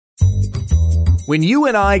When you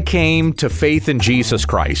and I came to faith in Jesus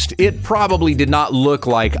Christ, it probably did not look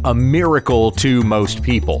like a miracle to most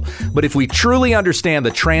people. But if we truly understand the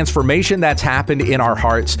transformation that's happened in our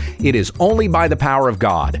hearts, it is only by the power of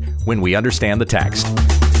God when we understand the text.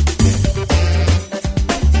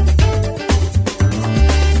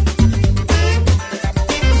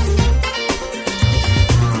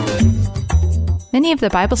 Many of the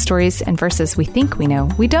Bible stories and verses we think we know,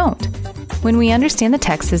 we don't. When We Understand the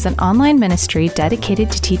Text is an online ministry dedicated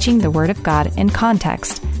to teaching the Word of God in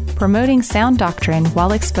context, promoting sound doctrine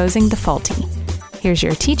while exposing the faulty. Here's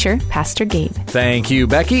your teacher, Pastor Gabe. Thank you,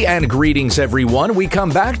 Becky, and greetings, everyone. We come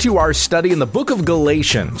back to our study in the book of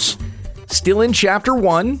Galatians. Still in chapter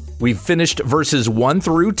 1, we've finished verses 1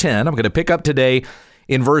 through 10. I'm going to pick up today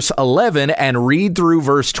in verse 11 and read through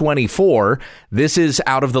verse 24. This is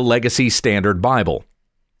out of the Legacy Standard Bible.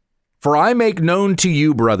 For I make known to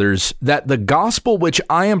you, brothers, that the gospel which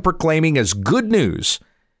I am proclaiming as good news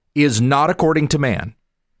is not according to man.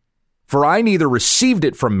 For I neither received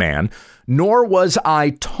it from man, nor was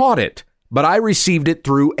I taught it, but I received it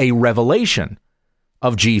through a revelation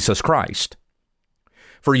of Jesus Christ.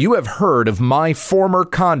 For you have heard of my former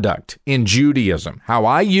conduct in Judaism, how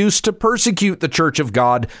I used to persecute the church of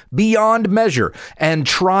God beyond measure and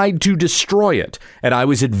tried to destroy it. And I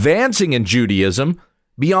was advancing in Judaism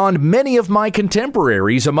beyond many of my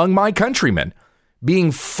contemporaries among my countrymen,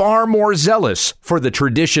 being far more zealous for the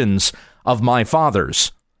traditions of my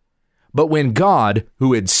fathers. But when God,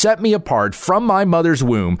 who had set me apart from my mother's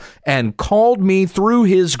womb and called me through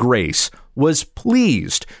his grace, was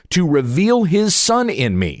pleased to reveal his Son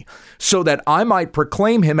in me, so that I might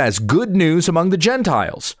proclaim him as good news among the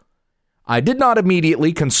Gentiles, I did not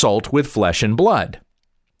immediately consult with flesh and blood.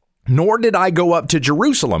 Nor did I go up to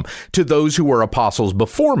Jerusalem to those who were apostles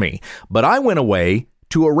before me, but I went away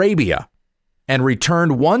to Arabia and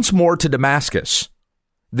returned once more to Damascus.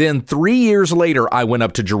 Then 3 years later, I went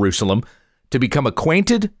up to Jerusalem to become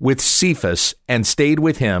acquainted with Cephas and stayed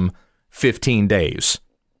with him 15 days.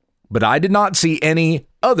 But I did not see any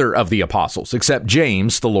other of the apostles except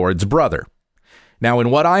James, the Lord's brother. Now,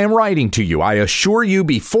 in what I am writing to you, I assure you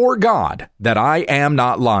before God that I am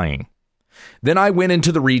not lying. Then I went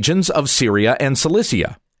into the regions of Syria and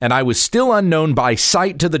Cilicia, and I was still unknown by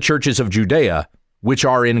sight to the churches of Judea, which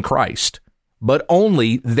are in Christ. But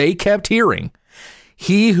only they kept hearing,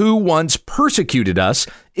 he who once persecuted us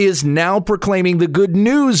is now proclaiming the good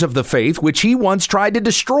news of the faith which he once tried to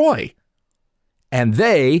destroy. And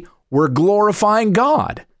they were glorifying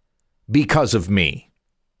God because of me.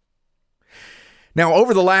 Now,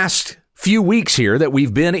 over the last few weeks here that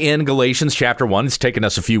we've been in Galatians chapter 1, it's taken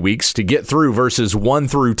us a few weeks to get through verses 1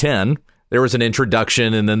 through 10. There was an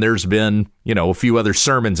introduction, and then there's been, a few other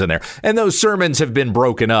sermons in there. And those sermons have been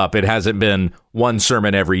broken up. It hasn't been one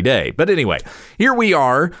sermon every day. But anyway, here we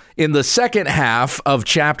are in the second half of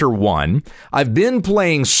chapter 1. I've been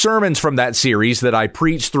playing sermons from that series that I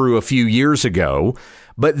preached through a few years ago.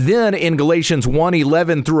 But then in Galatians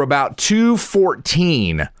 1:11 through about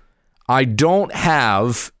 2:14, I don't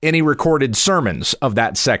have any recorded sermons of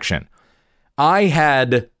that section. I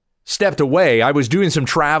had stepped away. I was doing some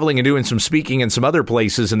traveling and doing some speaking in some other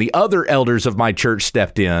places, and the other elders of my church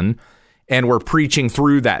stepped in and were preaching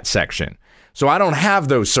through that section. So I don't have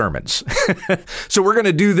those sermons. So we're going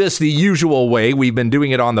to do this the usual way. We've been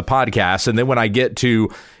doing it on the podcast, and then when I get to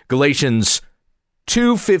Galatians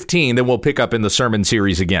 2:15, then we'll pick up in the sermon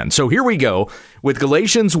series again. So here we go with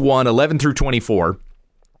Galatians 1:11 through 24.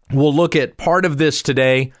 We'll look at part of this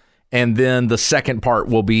today, and then the second part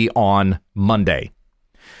will be on Monday.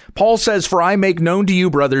 Paul says, "For I make known to you,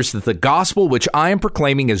 brothers, that the gospel which I am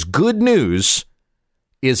proclaiming as good news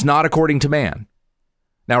is not according to man."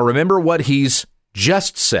 Now remember what he's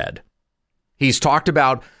just said. He's talked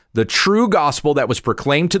about the true gospel that was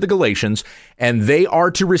proclaimed to the Galatians, and they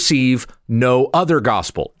are to receive no other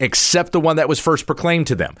gospel except the one that was first proclaimed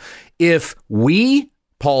to them. If we,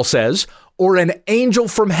 Paul says, or an angel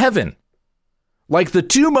from heaven, like the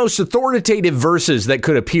two most authoritative verses that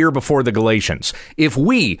could appear before the Galatians, if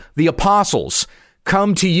we, the apostles,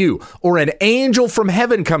 come to you, or an angel from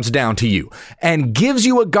heaven comes down to you and gives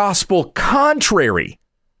you a gospel contrary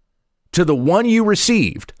to the one you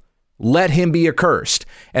received, let him be accursed.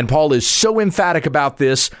 And Paul is so emphatic about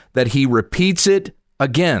this that he repeats it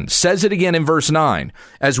again, says it again in verse 9.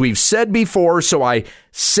 As we've said before, so I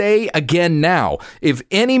say again now, if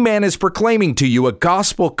any man is proclaiming to you a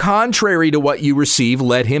gospel contrary to what you receive,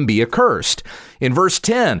 let him be accursed. In verse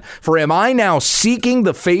 10, for am I now seeking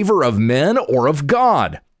the favor of men or of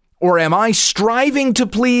God? Or am I striving to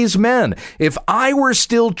please men? If I were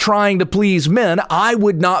still trying to please men, I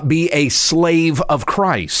would not be a slave of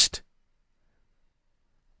Christ.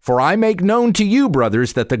 For I make known to you,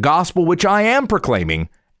 brothers, that the gospel which I am proclaiming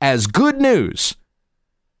as good news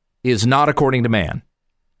is not according to man.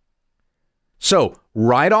 So,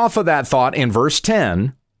 right off of that thought in verse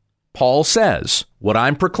 10, Paul says, what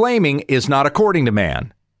I'm proclaiming is not according to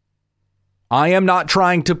man. I am not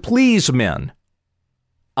trying to please men.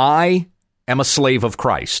 I am a slave of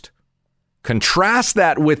Christ. Contrast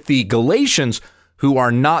that with the Galatians, who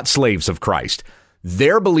are not slaves of Christ.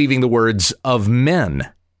 They're believing the words of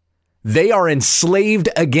men. They are enslaved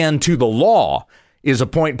again to the law, is a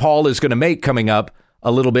point Paul is going to make coming up a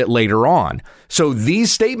little bit later on. So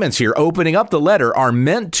these statements here, opening up the letter, are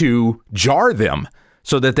meant to jar them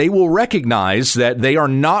so that they will recognize that they are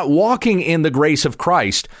not walking in the grace of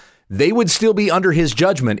Christ. They would still be under his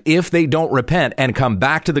judgment if they don't repent and come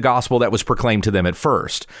back to the gospel that was proclaimed to them at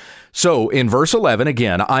first. So in verse 11,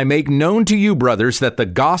 again, I make known to you, brothers, that the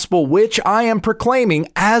gospel which I am proclaiming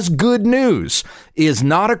as good news is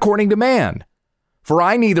not according to man. For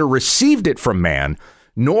I neither received it from man,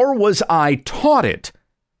 nor was I taught it,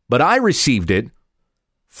 but I received it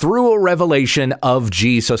through a revelation of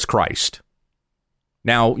Jesus Christ.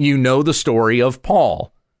 Now, you know the story of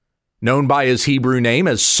Paul, known by his Hebrew name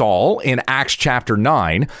as Saul in Acts chapter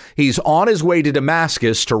 9. He's on his way to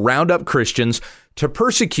Damascus to round up Christians to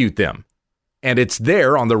persecute them. And it's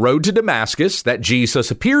there on the road to Damascus that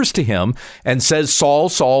Jesus appears to him and says, Saul,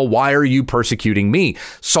 Saul, why are you persecuting me?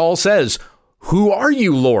 Saul says, who are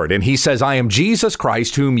you, Lord? And he says, I am Jesus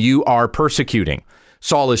Christ, whom you are persecuting.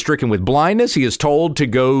 Saul is stricken with blindness. He is told to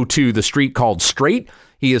go to the street called Straight.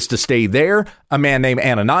 He is to stay there. A man named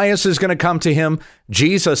Ananias is going to come to him.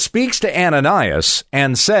 Jesus speaks to Ananias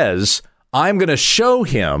and says, I'm going to show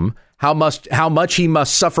him how much he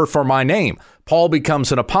must suffer for my name. Paul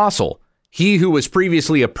becomes an apostle. He who was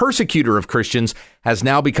previously a persecutor of Christians has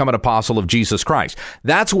now become an apostle of Jesus Christ.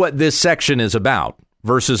 That's what this section is about.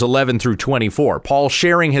 Verses 11 through 24, Paul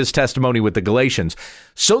sharing his testimony with the Galatians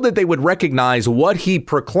so that they would recognize what he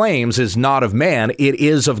proclaims is not of man, it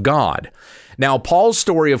is of God. Now, Paul's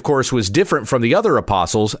story, of course, was different from the other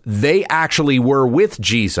apostles. They actually were with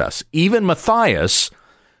Jesus. Even Matthias,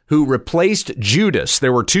 who replaced Judas.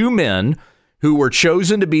 There were two men who were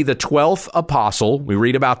chosen to be the 12th apostle. We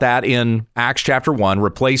read about that in Acts chapter 1,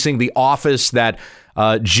 replacing the office that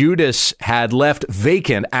Judas had left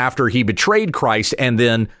vacant after he betrayed Christ and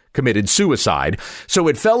then committed suicide. So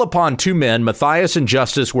it fell upon two men. Matthias and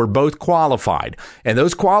Justus were both qualified. And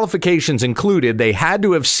those qualifications included they had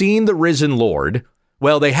to have seen the risen Lord.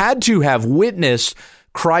 Well, they had to have witnessed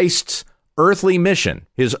Christ's earthly mission,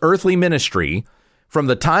 his earthly ministry, from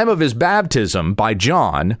the time of his baptism by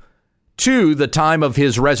John to the time of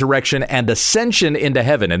his resurrection and ascension into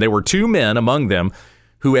heaven. And there were two men among them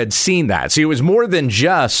who had seen that. See, it was more than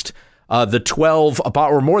just the 12,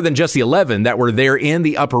 or more than just the 11 that were there in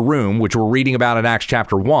the upper room, which we're reading about in Acts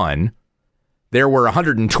chapter 1. There were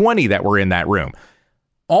 120 that were in that room.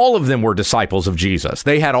 All of them were disciples of Jesus.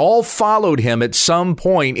 They had all followed him at some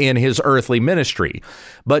point in his earthly ministry.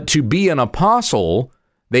 But to be an apostle,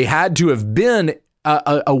 they had to have been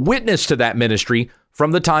a witness to that ministry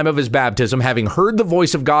from the time of his baptism, having heard the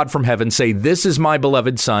voice of God from heaven say, this is my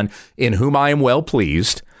beloved son in whom I am well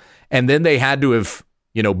pleased. And then they had to have,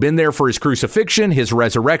 been there for his crucifixion, his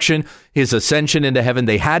resurrection, his ascension into heaven.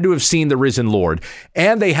 They had to have seen the risen Lord,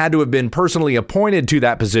 and they had to have been personally appointed to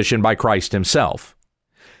that position by Christ himself.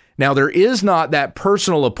 Now, there is not that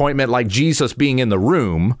personal appointment like Jesus being in the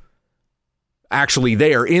room, actually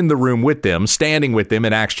there in the room with them, standing with them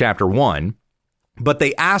in Acts chapter 1. But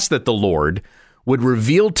they ask that the Lord would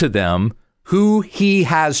reveal to them who he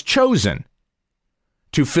has chosen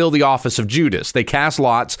to fill the office of Judas. They cast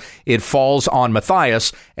lots. It falls on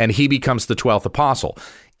Matthias, and he becomes the 12th apostle.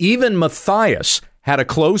 Even Matthias had a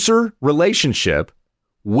closer relationship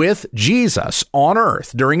with Jesus on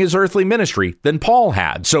earth during his earthly ministry than Paul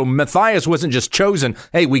had. So Matthias wasn't just chosen,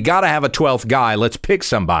 hey, we got to have a 12th guy, let's pick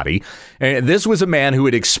somebody. And this was a man who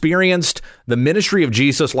had experienced the ministry of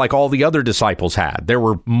Jesus like all the other disciples had. There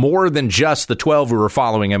were more than just the 12 who were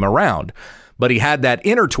following him around, but he had that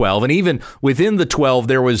inner 12. And even within the 12,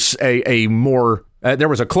 there was there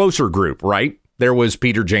was a closer group, right? There was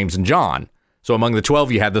Peter, James, and John. So among the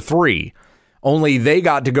 12, you had the three. Only they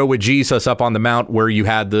got to go with Jesus up on the mount where you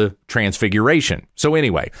had the transfiguration. So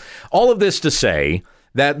anyway, all of this to say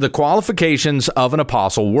that the qualifications of an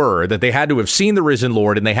apostle were that they had to have seen the risen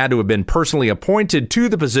Lord and they had to have been personally appointed to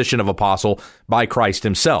the position of apostle by Christ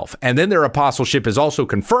himself. And then their apostleship is also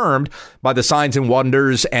confirmed by the signs and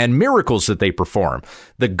wonders and miracles that they perform.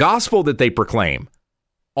 The gospel that they proclaim,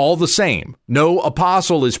 all the same. No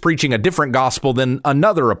apostle is preaching a different gospel than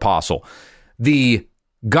another apostle. The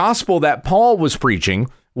gospel that Paul was preaching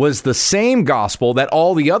was the same gospel that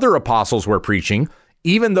all the other apostles were preaching,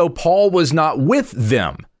 even though Paul was not with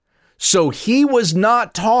them. So he was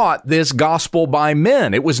not taught this gospel by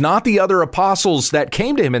men. It was not the other apostles that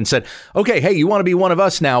came to him and said, okay, hey, you want to be one of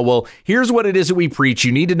us now? Well, here's what it is that we preach.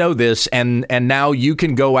 You need to know this. And now you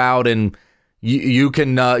can go out and you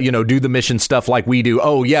can, do the mission stuff like we do.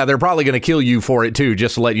 Oh, yeah, they're probably going to kill you for it, too,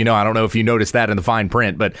 just to let you know. I don't know if you noticed that in the fine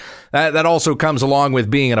print, but that also comes along with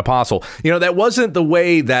being an apostle. That wasn't the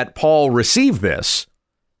way that Paul received this.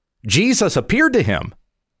 Jesus appeared to him,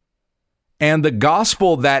 and the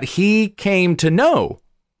gospel that he came to know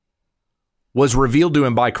was revealed to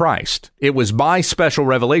him by Christ. It was by special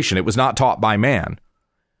revelation. It was not taught by man.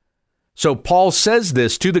 So Paul says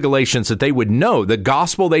this to the Galatians that they would know the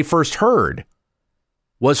gospel they first heard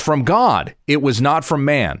was from God. It was not from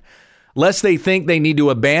man. Lest they think they need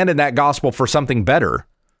to abandon that gospel for something better.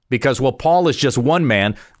 Because, well, Paul is just one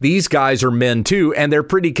man. These guys are men too, and they're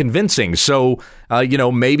pretty convincing. So,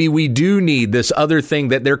 maybe we do need this other thing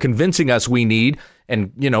that they're convincing us we need.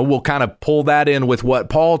 And, we'll kind of pull that in with what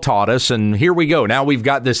Paul taught us. And here we go. Now we've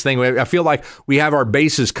got this thing. I feel like we have our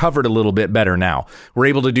bases covered a little bit better now. We're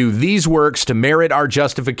able to do these works to merit our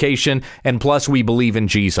justification. And plus we believe in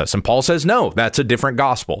Jesus. And Paul says, no, that's a different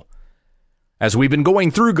gospel. As we've been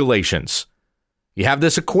going through Galatians, you have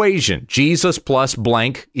this equation, Jesus plus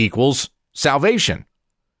blank equals salvation.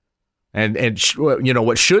 And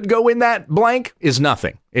what should go in that blank is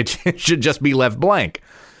nothing. It should just be left blank.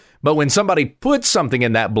 But when somebody puts something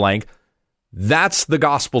in that blank, that's the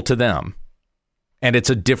gospel to them. And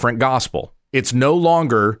it's a different gospel. It's no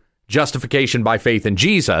longer justification by faith in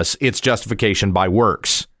Jesus. It's justification by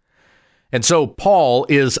works. And so Paul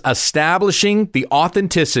is establishing the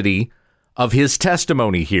authenticity of his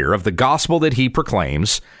testimony here, of the gospel that he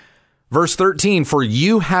proclaims. Verse 13, for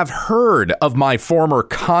you have heard of my former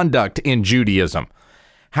conduct in Judaism,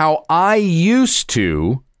 how I used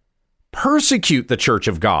to persecute the church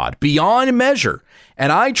of God beyond measure,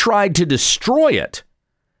 and I tried to destroy it.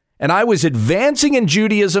 And I was advancing in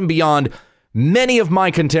Judaism beyond many of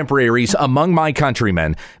my contemporaries among my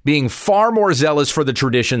countrymen, being far more zealous for the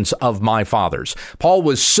traditions of my fathers. Paul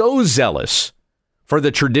was so zealous for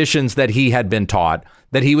the traditions that he had been taught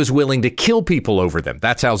that he was willing to kill people over them.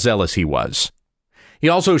 That's how zealous he was. He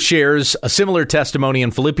also shares a similar testimony in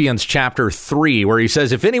Philippians chapter 3, where he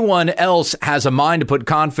says, if anyone else has a mind to put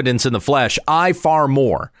confidence in the flesh, I far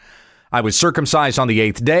more. I was circumcised on the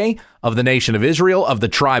 8th day, of the nation of Israel, of the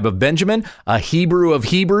tribe of Benjamin, a Hebrew of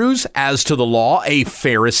Hebrews, as to the law, a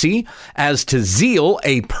Pharisee, as to zeal,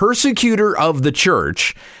 a persecutor of the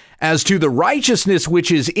church, as to the righteousness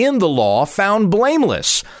which is in the law, found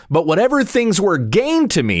blameless. But whatever things were gained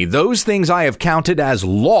to me, those things I have counted as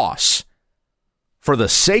loss for the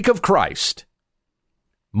sake of Christ.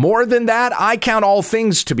 More than that, I count all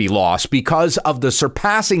things to be lost because of the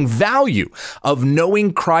surpassing value of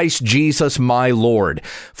knowing Christ Jesus my Lord,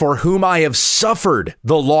 for whom I have suffered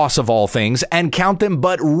the loss of all things and count them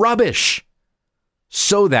but rubbish,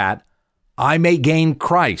 so that I may gain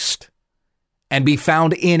Christ and be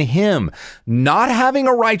found in him, not having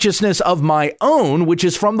a righteousness of my own, which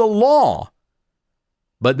is from the law,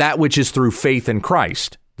 but that which is through faith in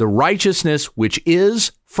Christ, the righteousness which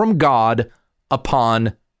is from God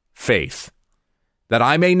upon faith, that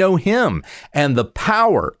I may know him and the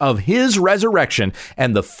power of his resurrection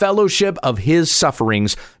and the fellowship of his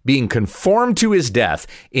sufferings, being conformed to his death,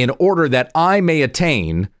 in order that I may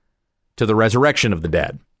attain to the resurrection of the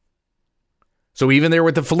dead. So even there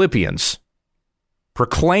with the Philippians,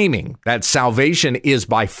 proclaiming that salvation is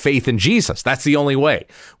by faith in Jesus. That's the only way.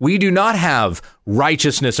 We do not have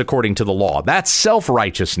righteousness according to the law. That's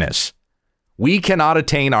self-righteousness. We cannot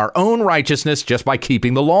attain our own righteousness just by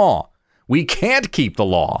keeping the law. We can't keep the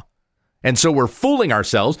law. And so we're fooling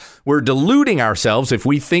ourselves. We're deluding ourselves if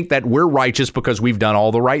we think that we're righteous because we've done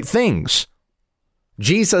all the right things.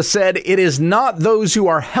 Jesus said, it is not those who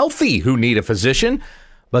are healthy who need a physician,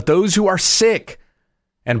 but those who are sick.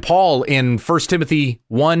 And Paul in 1 Timothy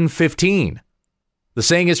 1:15, the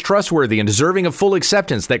saying is trustworthy and deserving of full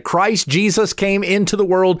acceptance, that Christ Jesus came into the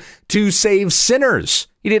world to save sinners.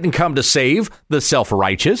 He didn't come to save the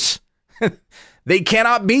self-righteous. They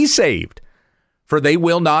cannot be saved, for they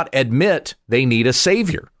will not admit they need a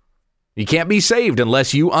Savior. You can't be saved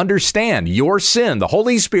unless you understand your sin. The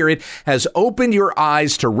Holy Spirit has opened your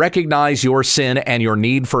eyes to recognize your sin and your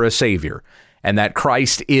need for a Savior, and that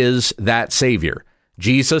Christ is that Savior.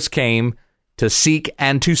 Jesus came to seek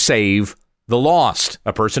and to save the lost.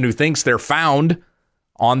 A person who thinks they're found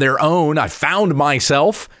on their own, I found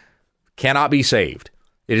myself, cannot be saved.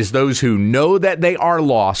 It is those who know that they are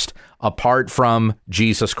lost apart from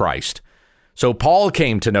Jesus Christ. So Paul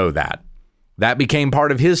came to know that. That became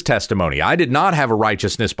part of his testimony. I did not have a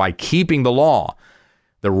righteousness by keeping the law.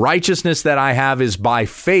 The righteousness that I have is by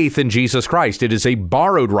faith in Jesus Christ. It is a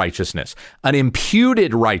borrowed righteousness, an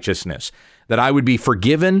imputed righteousness, that I would be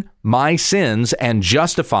forgiven my sins and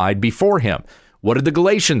justified before him. What are the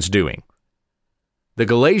Galatians doing? The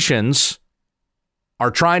Galatians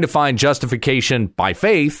are trying to find justification by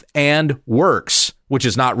faith and works, which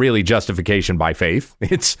is not really justification by faith.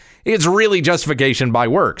 It's really justification by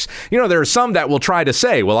works. There are some that will try to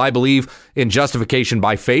say, well, I believe in justification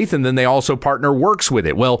by faith, and then they also partner works with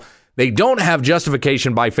it. Well, they don't have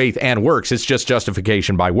justification by faith and works. It's just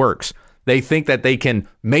justification by works. They think that they can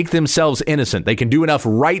make themselves innocent. They can do enough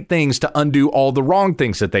right things to undo all the wrong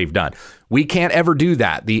things that they've done. We can't ever do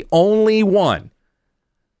that. The only one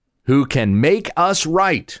who can make us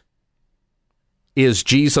right is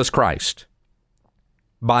Jesus Christ.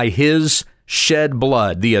 By his shed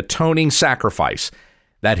blood, the atoning sacrifice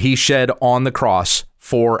that he shed on the cross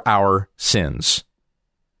for our sins.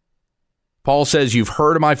 Paul says, you've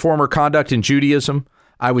heard of my former conduct in Judaism.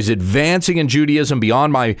 I was advancing in Judaism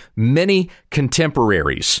beyond my many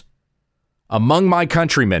contemporaries, among my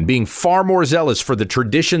countrymen, being far more zealous for the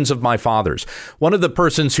traditions of my fathers. One of the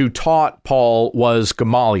persons who taught Paul was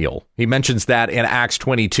Gamaliel. He mentions that in Acts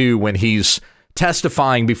 22 when he's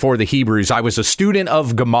testifying before the Hebrews. I was a student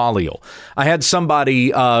of Gamaliel. I had somebody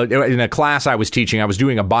in a class I was teaching, I was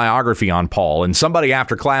doing a biography on Paul, and somebody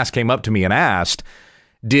after class came up to me and asked,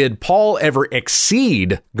 did Paul ever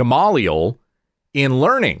exceed Gamaliel in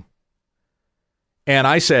learning? And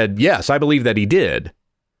I said, yes, I believe that he did.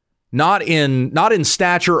 Not in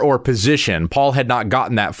stature or position. Paul had not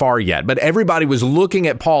gotten that far yet, but everybody was looking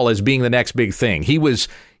at Paul as being the next big thing. He was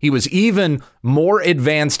even more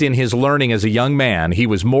advanced in his learning as a young man. He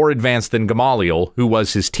was more advanced than Gamaliel, who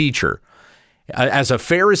was his teacher. As a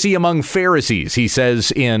Pharisee among Pharisees, he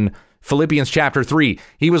says in Philippians chapter 3,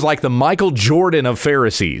 he was like the Michael Jordan of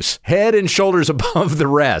Pharisees, head and shoulders above the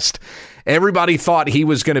rest. Everybody thought he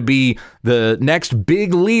was going to be the next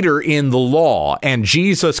big leader in the law, and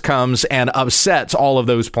Jesus comes and upsets all of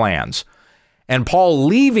those plans. And Paul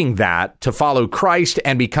leaving that to follow Christ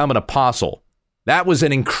and become an apostle. That was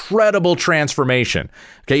an incredible transformation.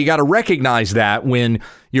 Okay, you got to recognize that when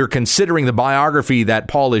you're considering the biography that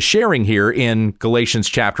Paul is sharing here in Galatians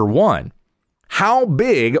chapter 1. How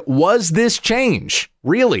big was this change,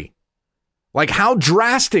 really? Like, how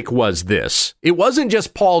drastic was this? It wasn't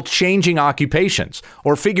just Paul changing occupations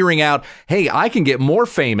or figuring out, hey, I can get more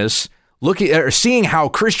famous looking or seeing how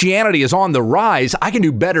Christianity is on the rise. I can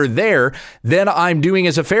do better there than I'm doing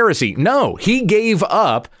as a Pharisee. No, he gave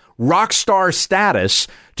up rock star status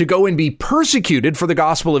to go and be persecuted for the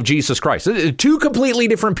gospel of Jesus Christ. Two completely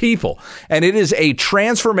different people. And it is a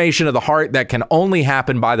transformation of the heart that can only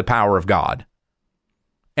happen by the power of God.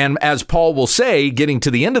 And as Paul will say, getting to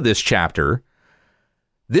the end of this chapter,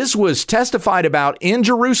 this was testified about in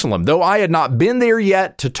Jerusalem, though I had not been there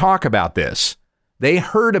yet to talk about this. They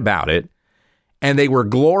heard about it, and they were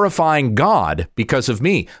glorifying God because of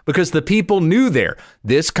me, because the people knew there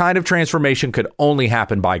this kind of transformation could only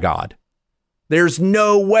happen by God. There's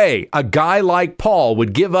no way a guy like Paul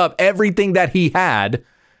would give up everything that he had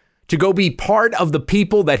to go be part of the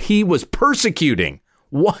people that he was persecuting.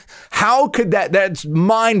 What? How could that? That's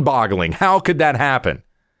mind-boggling. How could that happen?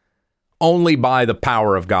 Only by the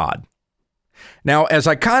power of God. Now, as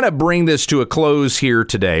I kind of bring this to a close here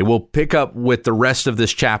today, we'll pick up with the rest of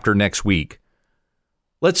this chapter next week.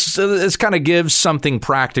 Let's kind of give something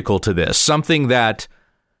practical to this, something that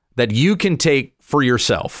you can take for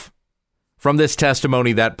yourself from this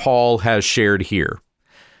testimony that Paul has shared here.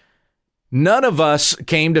 None of us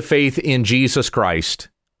came to faith in Jesus Christ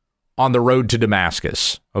on the road to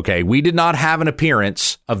Damascus. Okay, we did not have an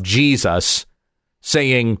appearance of Jesus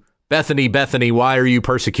saying, Bethany, Bethany, why are you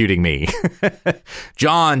persecuting me?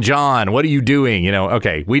 John, John, what are you doing?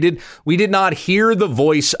 Okay, we did not hear the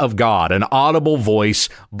voice of God, an audible voice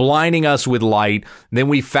blinding us with light. Then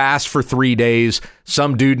we fast for 3 days.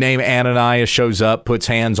 Some dude named Ananias shows up, puts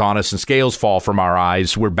hands on us, and scales fall from our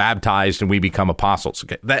eyes. We're baptized and we become apostles.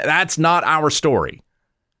 Okay, that's not our story.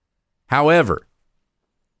 However,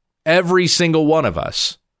 every single one of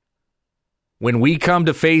us, when we come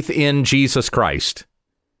to faith in Jesus Christ,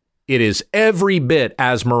 it is every bit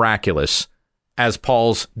as miraculous as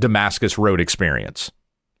Paul's Damascus Road experience.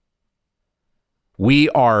 We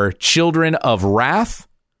are children of wrath,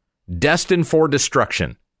 destined for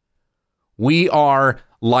destruction. We are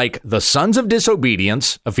like the sons of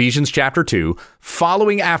disobedience, Ephesians chapter 2,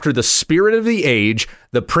 following after the spirit of the age,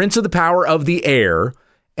 the prince of the power of the air,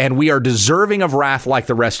 and we are deserving of wrath like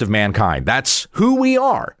the rest of mankind. That's who we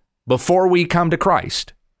are. before we come to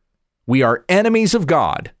Christ. We are enemies of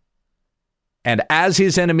God, and as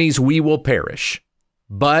his enemies, we will perish.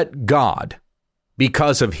 But God,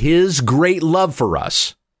 because of his great love for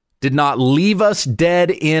us, did not leave us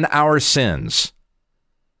dead in our sins,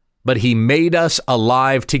 but he made us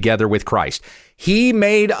alive together with Christ. He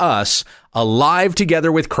made us alive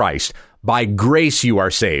together with Christ. By grace you are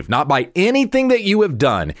saved, not by anything that you have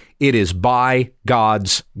done. It is by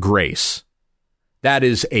God's grace. That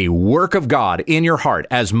is a work of God in your heart,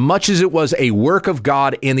 as much as it was a work of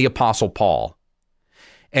God in the Apostle Paul.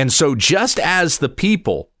 And so just as the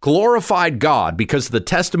people glorified God because of the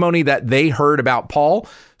testimony that they heard about Paul,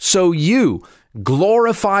 so you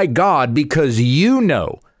glorify God because you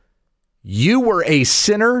know you were a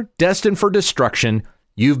sinner destined for destruction.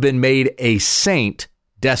 You've been made a saint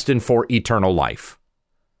destined for eternal life.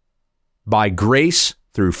 By grace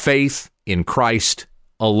through faith in Christ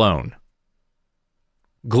alone.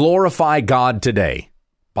 Glorify God today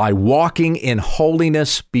by walking in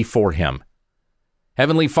holiness before him.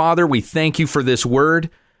 Heavenly Father, we thank you for this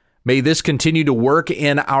word. May this continue to work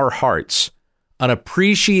in our hearts, an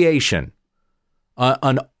appreciation,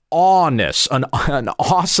 an awness, an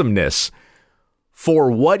awesomeness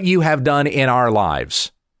for what you have done in our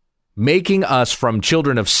lives, making us from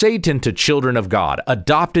children of Satan to children of God,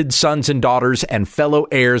 adopted sons and daughters and fellow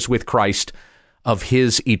heirs with Christ of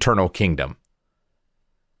his eternal kingdom.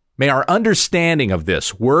 May our understanding of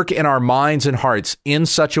this work in our minds and hearts in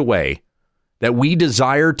such a way that we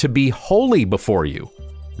desire to be holy before you,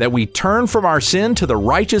 that we turn from our sin to the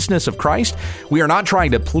righteousness of Christ. We are not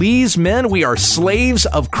trying to please men. We are slaves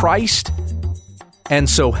of Christ. And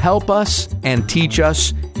so help us and teach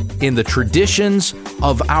us in the traditions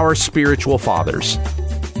of our spiritual fathers,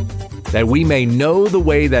 that we may know the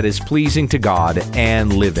way that is pleasing to God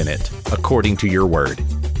and live in it according to your word.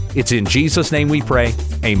 It's in Jesus' name we pray.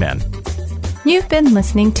 Amen. You've been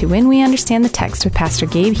listening to When We Understand the Text with Pastor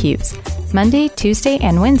Gabe Hughes. Monday, Tuesday,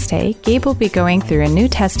 and Wednesday, Gabe will be going through a New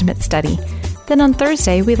Testament study. Then on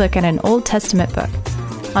Thursday, we look at an Old Testament book.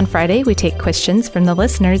 On Friday, we take questions from the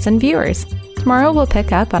listeners and viewers. Tomorrow, we'll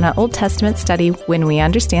pick up on an Old Testament study when we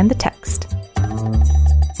understand the text.